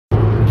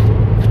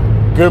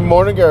Good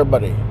morning,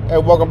 everybody,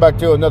 and welcome back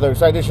to another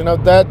exciting edition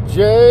of That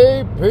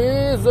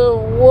JP's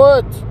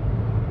What?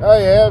 I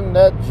am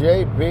That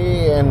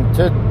JP, and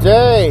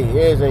today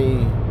is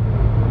a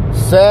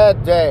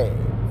sad day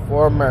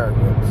for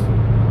Americans.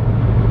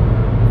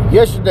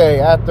 Yesterday,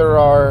 after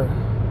our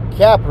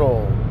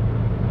capital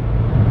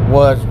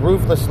was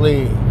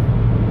ruthlessly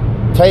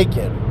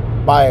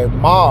taken by a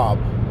mob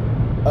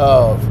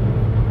of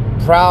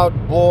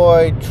Proud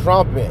Boy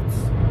trumpets,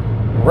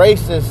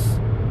 racist,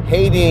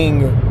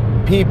 hating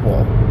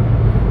people.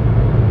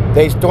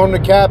 They stormed the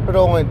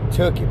Capitol and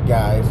took it,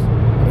 guys.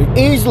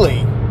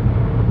 Easily,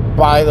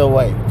 by the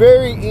way.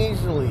 Very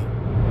easily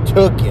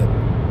took it.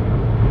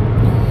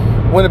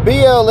 When the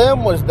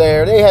BLM was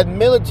there, they had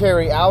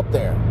military out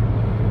there.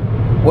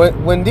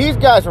 When these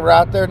guys were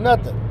out there,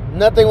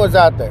 nothing was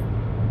out there.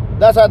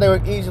 That's how they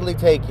were easily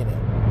taking it.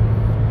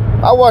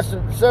 I watched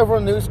several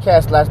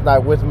newscasts last night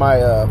with my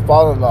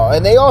father-in-law,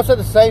 and they all said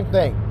the same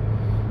thing.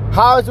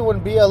 How is it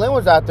when BLM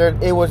was out there?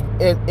 There was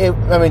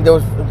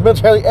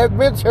military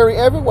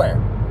everywhere.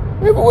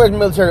 Everywhere was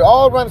military,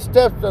 all around the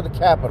steps of the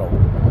Capitol.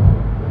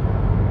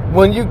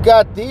 When you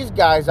got these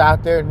guys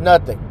out there,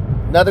 nothing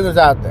was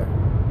out there.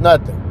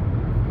 Nothing.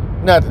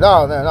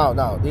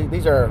 No.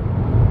 These are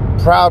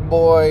Proud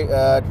Boy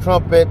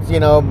trumpets.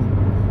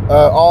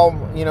 All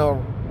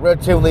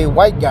relatively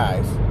white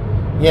guys.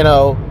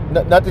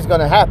 Nothing's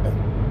going to happen.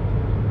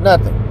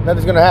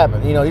 Nothing's going to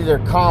happen. These are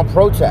calm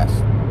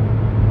protests.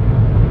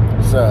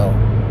 So,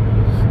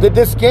 did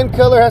this skin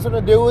color have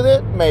something to do with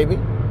it? Maybe.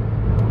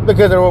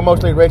 Because they were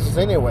mostly racist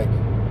anyway.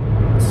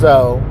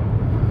 So,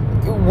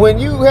 when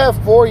you have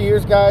 4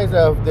 years, guys,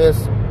 of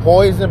this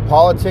poison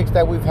politics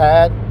that we've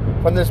had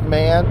from this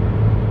man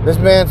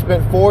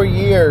spent 4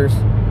 years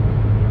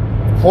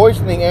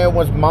poisoning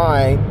everyone's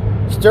mind,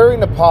 stirring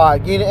the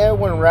pot, getting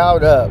everyone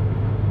riled up,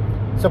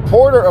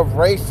 supporter of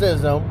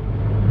racism,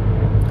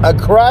 a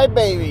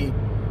crybaby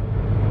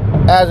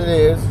as it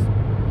is.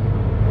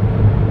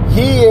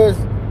 He is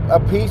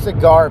a piece of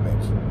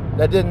garbage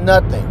that did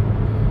nothing.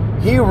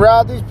 He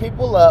riled these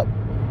people up,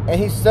 and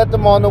he set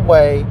them on the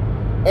way,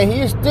 and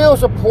he still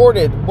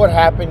supported what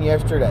happened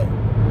yesterday.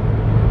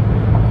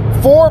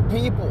 4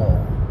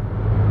 people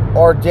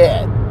are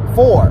dead.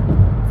 4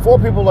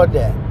 people are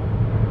dead.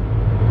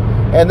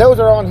 And those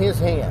are on his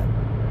hand.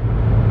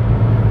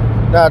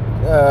 Now,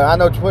 I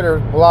know Twitter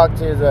blocked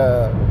his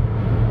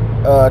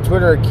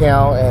Twitter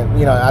account,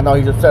 and, I know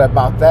he's upset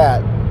about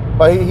that,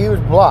 but he was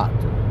blocked.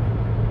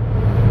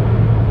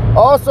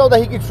 Also, that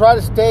he could try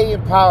to stay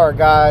in power,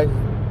 guys.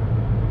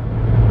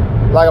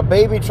 Like a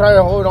baby trying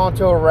to hold on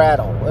to a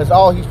rattle. That's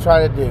all he's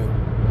trying to do.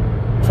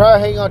 Try to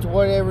hang on to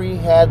whatever he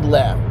had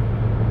left.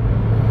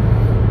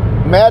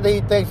 Mad that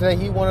he thinks that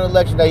he won an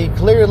election that he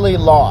clearly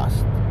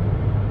lost.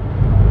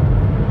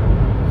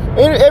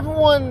 And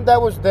everyone that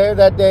was there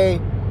that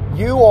day,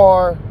 you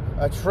are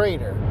a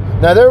traitor.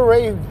 Now, they're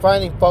already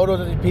finding photos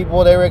of these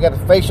people. They already got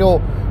the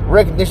facial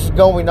recognition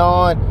going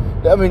on.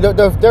 I mean,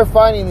 they're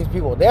finding these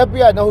people. The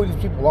FBI know who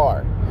these people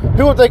are.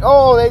 People think,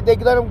 they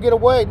let them get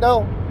away.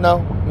 No.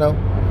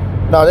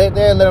 They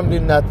didn't let them do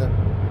nothing.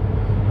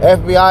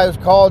 FBI was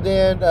called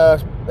in.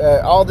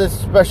 All this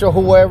special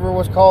whoever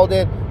was called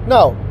in.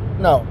 No.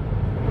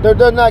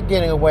 They're not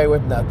getting away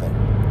with nothing.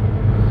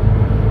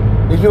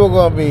 These people are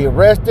going to be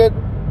arrested,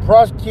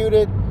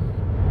 prosecuted,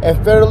 and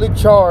federally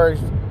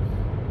charged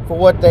for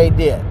what they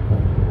did.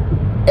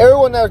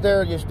 Everyone that was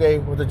there yesterday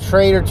was a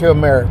traitor to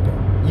America.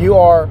 You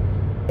are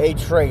a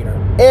traitor.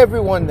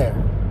 Everyone there.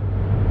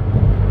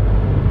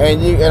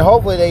 And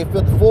hopefully they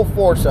feel the full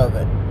force of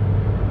it.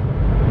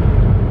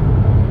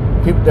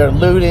 People, they're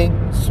looting,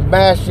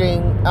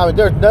 smashing. I mean,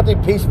 there's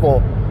nothing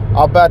peaceful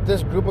about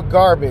this group of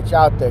garbage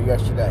out there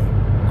yesterday.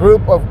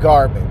 Group of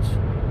garbage.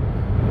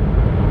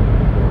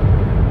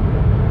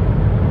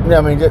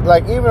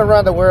 Like even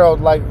around the world,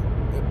 like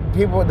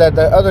people that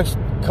the other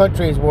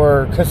countries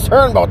were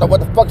concerned about what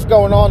the fuck's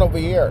going on over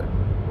here.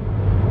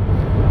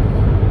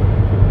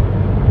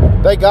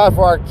 Thank God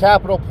for our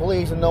Capitol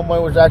Police, and no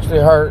one was actually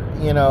hurt,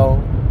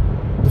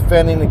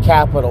 defending the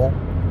Capitol.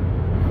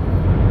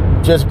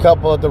 Just a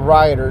couple of the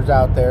rioters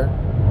out there.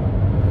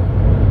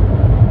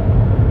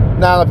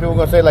 Now, a lot of people are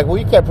going to say, well,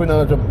 you can't prove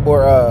none of them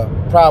were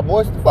Proud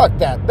Boys. Fuck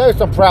that. There's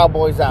some Proud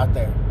Boys out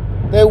there.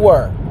 They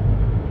were.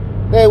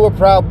 They were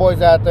Proud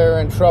Boys out there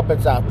and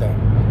trumpets out there.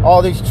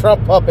 All these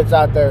Trump puppets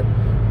out there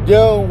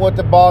doing what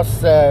the boss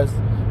says,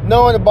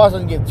 knowing the boss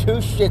doesn't give 2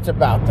 shits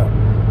about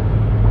them.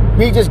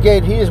 He just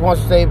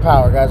wants to stay in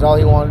power, guys. All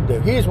he wanted to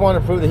do. He just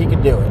wanted to prove that he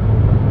could do it.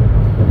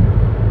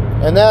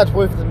 And that's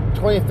with the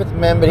 25th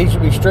Amendment. He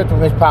should be stripped from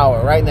his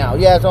power right now.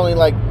 Yeah, it's only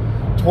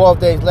 12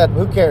 days left,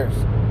 but who cares?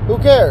 Who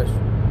cares?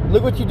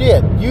 Look what you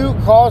did. You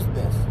caused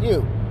this.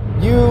 You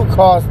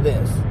caused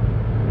this.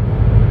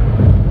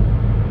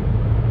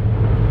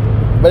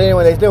 But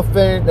anyway, they still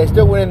finished. They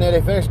still went in there.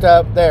 They finished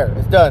up. There.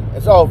 It's done.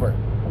 It's over.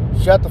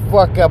 Shut the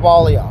fuck up,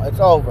 all of y'all. It's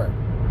over.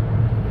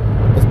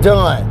 It's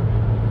done.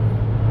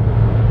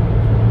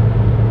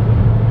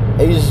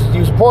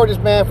 You support this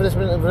man for this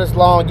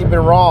long. You've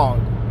been wrong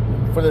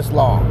for this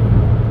long.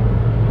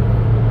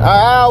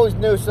 I always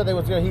knew something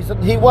was going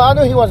to... Well, I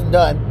knew he wasn't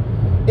done.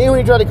 Even when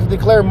he tried to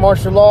declare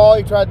martial law,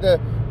 he tried to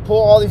pull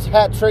all these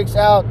hat tricks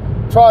out,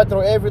 try to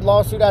throw every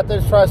lawsuit out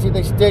there to try to see if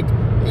they stick.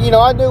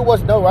 I knew it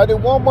wasn't over. I knew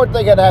one more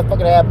thing had to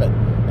fucking happen.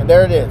 And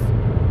there it is.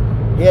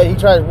 Yeah, he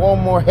tried one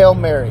more Hail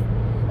Mary.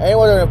 And it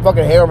wasn't a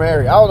fucking Hail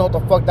Mary. I don't know what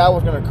the fuck that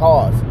was going to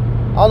cause.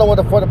 I don't know what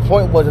the fuck the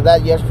point was of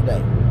that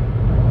yesterday.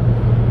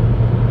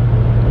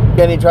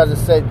 Then he tries to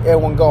say,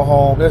 everyone go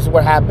home. This is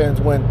what happens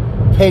when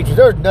patriots...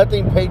 There's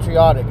nothing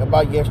patriotic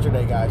about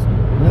yesterday, guys.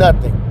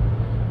 Nothing.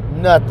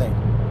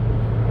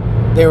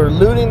 They were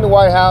looting the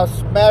White House,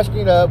 smashing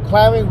it up,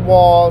 climbing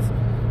walls.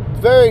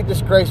 Very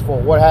disgraceful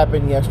what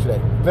happened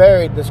yesterday.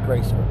 Very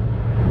disgraceful.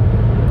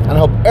 And I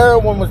hope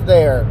everyone was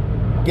there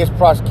gets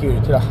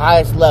prosecuted to the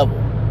highest level.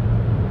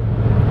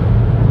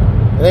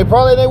 And they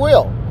will.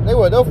 They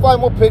will. They'll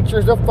find more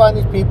pictures. They'll find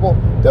these people.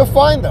 They'll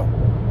find them.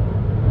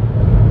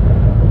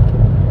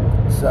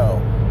 So,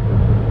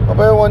 hope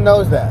everyone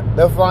knows that.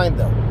 They'll find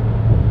them.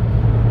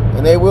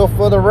 And they will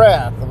feel the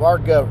wrath of our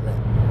government.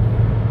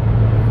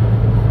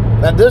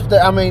 Now,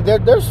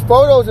 there's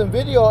photos and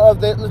video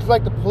of it. Looks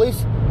like the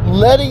police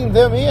letting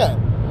them in.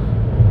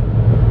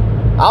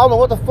 I don't know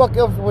what the fuck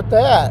else with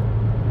that.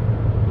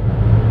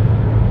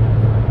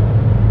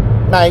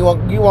 Now, you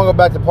want to go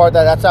back to the part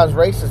that sounds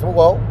racist.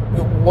 Well,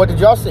 what did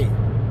y'all see?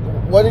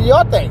 What did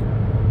y'all think?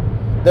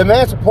 The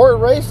man supported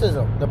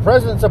racism. The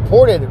president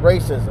supported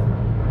racism.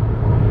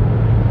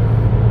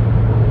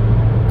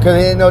 Because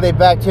they didn't know they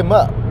backed him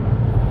up.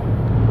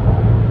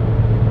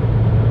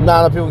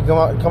 Now people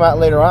come out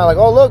later on like,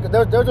 oh look,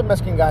 there's a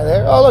Mexican guy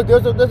there. Oh look,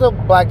 there's a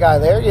black guy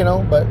there,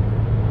 but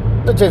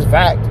that's just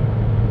fact.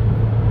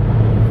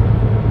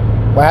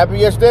 What happened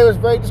yesterday was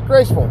very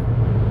disgraceful.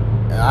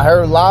 And I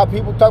heard a lot of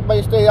people talk about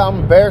yesterday, I'm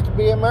embarrassed to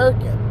be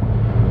American.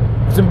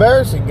 It's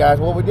embarrassing,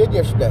 guys, what we did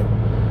yesterday.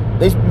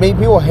 These made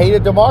people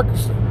hated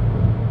democracy.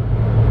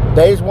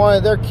 They just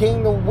wanted their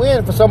king to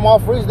win for some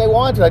off reason they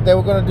wanted to. Like they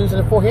were going to do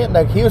something for him.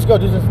 Like he was going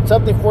to do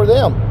something for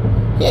them.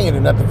 He ain't going to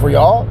do nothing for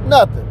y'all.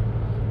 Nothing.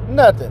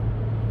 Not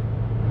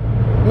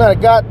a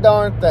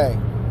goddamn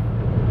thing.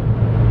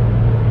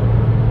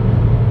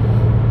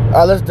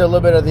 Let's do a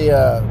little bit of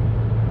the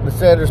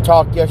senators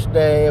talk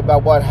yesterday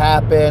about what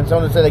happened.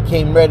 Someone said they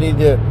came ready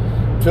to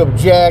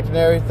object and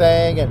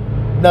everything,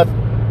 and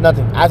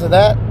nothing. After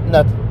that,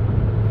 nothing.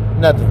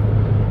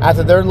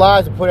 After their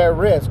lives were put at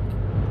risk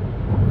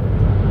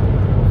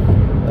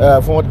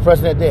from what the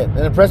president did, and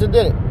the president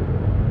did it.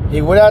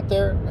 He went out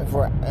there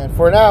and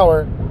for an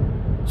hour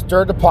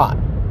stirred the pot.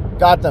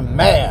 Got them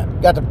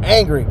mad, got them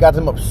angry, got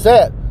them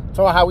upset.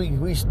 Talking about how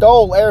we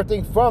stole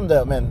everything from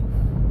them. And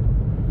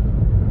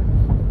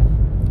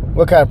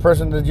what kind of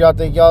person did y'all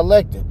think y'all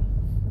elected?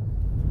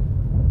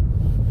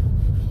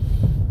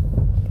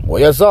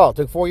 Well, y'all saw. It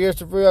took 4 years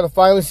for y'all to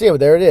finally see it,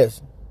 but there it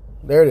is.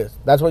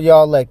 That's what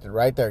y'all elected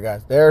right there,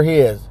 guys. There he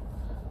is.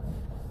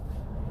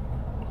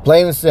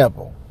 Plain and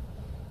simple.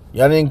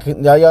 Y'all didn't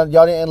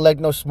elect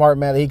no smart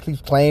man that he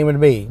keeps claiming to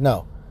be.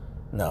 No.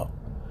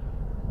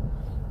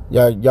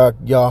 Y'all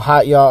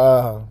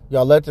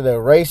elected a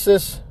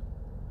racist,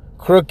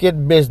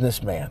 crooked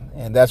businessman,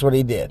 and that's what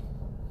he did.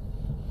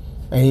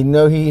 And he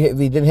knew if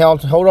he didn't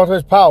hold on to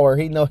his power,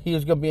 he knew he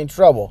was going to be in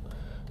trouble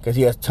because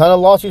he has a ton of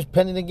lawsuits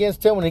pending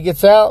against him. When he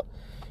gets out,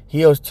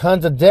 he owes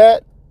tons of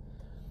debt.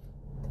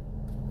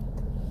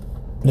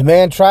 The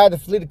man tried to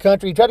flee the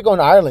country. He tried to go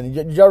to Ireland.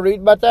 Did y'all read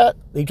about that?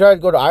 He tried to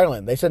go to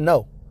Ireland. They said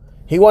no.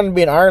 He wanted to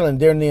be in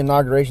Ireland during the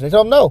inauguration. They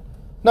told him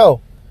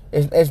no.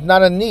 It's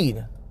not a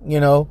need.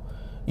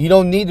 You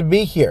don't need to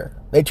be here.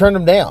 They turned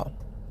him down.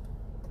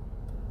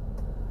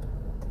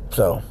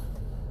 So,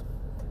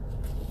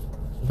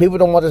 people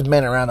don't want this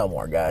man around no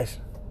more, guys.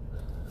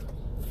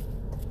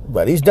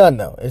 But he's done,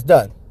 though. It's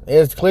done.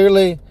 It's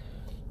clearly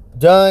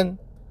done.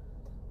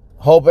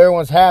 Hope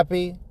everyone's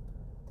happy.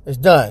 It's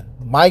done.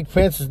 Mike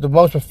Pence is the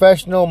most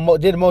professional,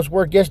 did the most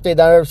work yesterday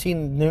that I've ever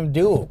seen him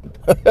do.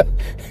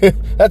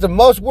 That's the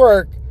most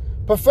work,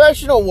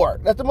 professional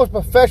work. That's the most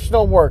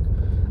professional work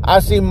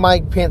I've seen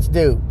Mike Pence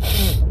do.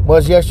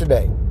 Was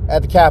yesterday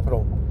at the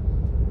Capitol.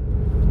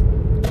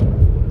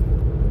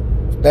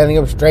 Standing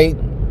up straight,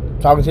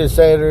 talking to the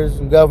senators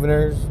and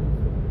governors,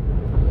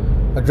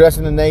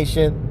 addressing the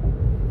nation.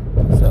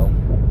 So,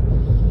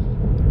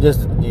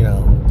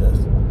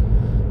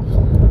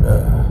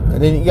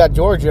 and then you got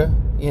Georgia,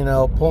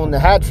 pulling the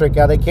hat trick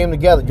out. They came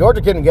together.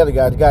 Georgia came together,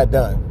 guys. Got it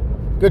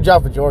done. Good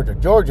job for Georgia.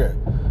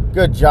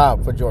 Good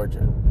job for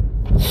Georgia.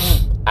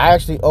 I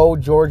actually owe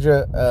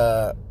Georgia,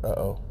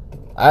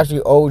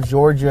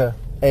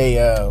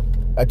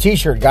 a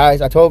t-shirt,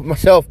 guys. I told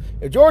myself,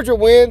 if Georgia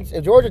wins,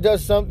 if Georgia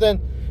does something,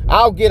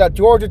 I'll get a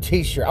Georgia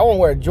t-shirt. I want to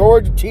wear a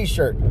Georgia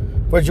t-shirt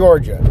for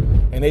Georgia.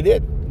 And they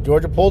did.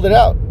 Georgia pulled it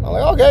out. I'm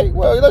like, okay,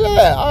 well, look at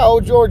that. I owe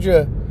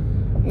Georgia.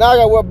 Now I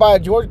got to buy a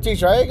Georgia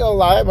t-shirt. I ain't going to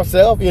lie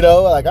myself,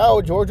 like I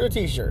owe Georgia a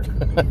t-shirt.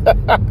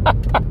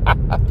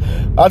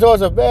 I told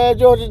myself, man,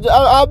 Georgia,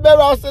 I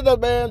remember I was sitting there,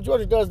 man,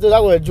 Georgia does this. I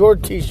want a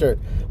Georgia t-shirt.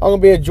 I'm going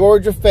to be a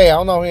Georgia fan. I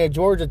don't know if I'm a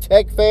Georgia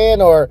Tech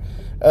fan or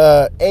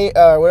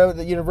whatever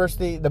the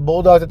university, the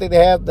Bulldogs, I think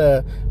they have.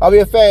 I'll be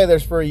a fan of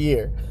theirs for a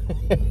year.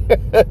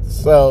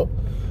 So,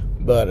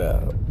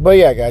 but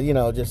yeah, guys,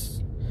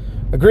 just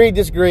agree,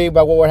 disagree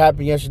about what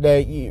happened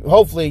yesterday.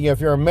 Hopefully, if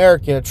you're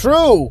American, a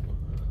true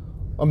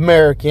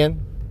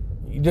American,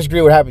 you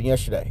disagree with what happened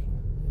yesterday.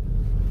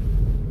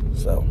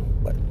 So,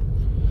 but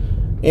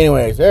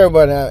anyways,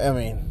 everybody,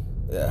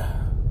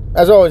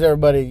 as always,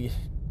 everybody,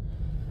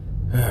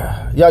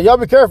 y'all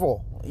be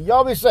careful.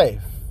 Y'all be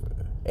safe.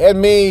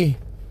 And me,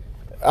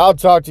 I'll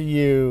talk to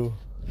you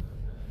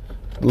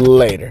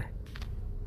later.